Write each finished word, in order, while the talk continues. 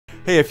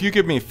Hey, if you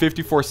give me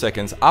 54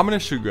 seconds, I'm going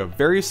to show you a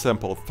very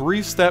simple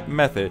 3-step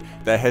method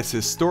that has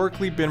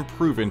historically been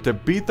proven to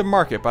beat the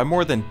market by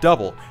more than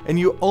double, and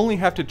you only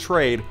have to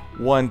trade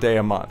 1 day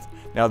a month.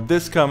 Now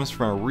this comes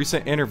from a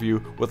recent interview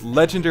with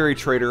legendary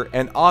trader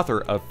and author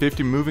of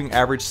 50 Moving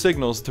Average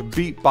Signals to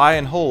Beat, Buy,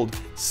 and Hold,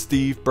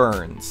 Steve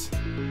Burns.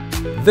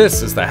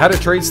 This is the How to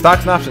Trade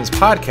Stocks and Options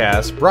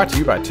podcast, brought to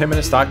you by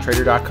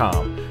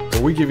 10MinuteStockTrader.com,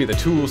 where we give you the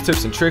tools,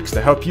 tips, and tricks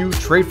to help you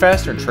trade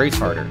faster and trade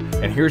smarter.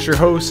 And here's your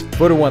host,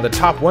 voted one of the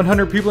top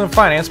 100 people in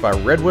finance by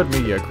Redwood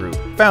Media Group,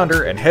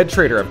 founder and head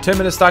trader of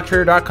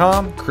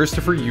 10MinuteStockTrader.com,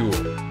 Christopher Uhl.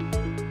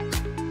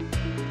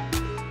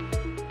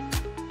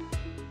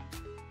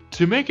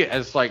 To make it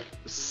as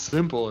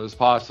simple as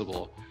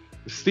possible,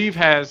 Steve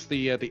has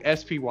the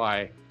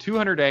SPY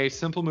 200-day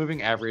simple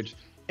moving average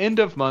end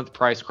of month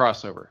price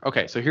crossover.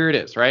 Okay, so here it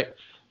is, right?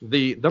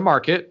 The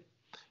market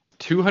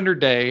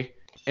 200-day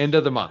end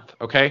of the month.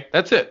 Okay,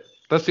 that's it.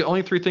 That's the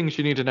only 3 things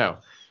you need to know.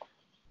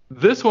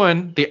 This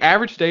one, the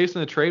average days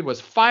in the trade was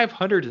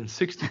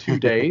 562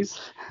 days.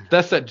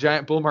 That's that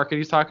giant bull market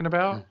he's talking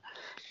about.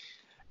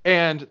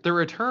 And the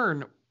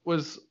return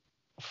was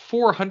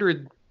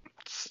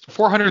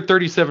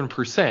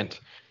 437%,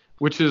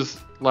 which is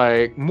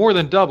more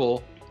than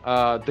double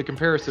the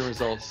comparison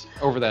results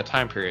over that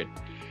time period.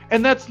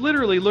 And that's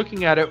literally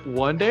looking at it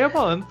 1 day a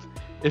month.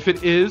 If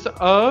it is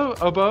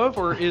above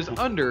or is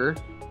under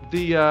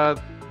the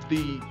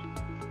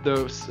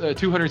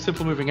 200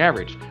 simple moving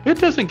average. It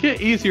doesn't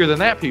get easier than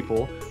that,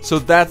 people. So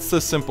that's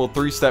the simple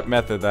 3-step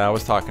method that I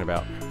was talking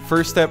about.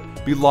 First step,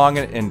 be long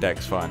an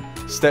index fund.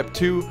 Step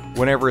 2,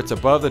 whenever it's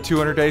above the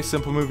 200-day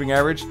simple moving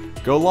average,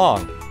 go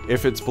long.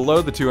 If it's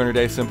below the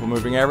 200-day simple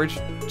moving average,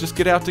 just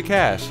get out to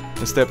cash.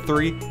 And step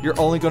 3, you're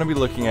only going to be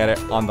looking at it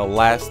on the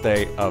last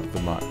day of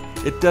the month.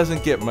 It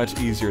doesn't get much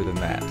easier than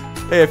that.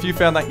 Hey, if you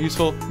found that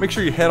useful, make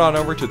sure you head on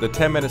over to the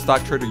 10 Minute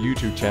Stock Trader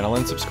YouTube channel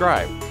and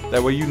subscribe.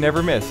 That way you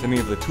never miss any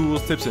of the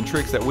tools, tips, and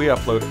tricks that we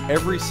upload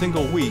every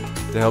single week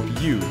to help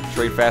you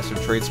trade faster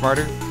and trade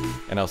smarter.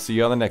 And I'll see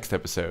you on the next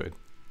episode.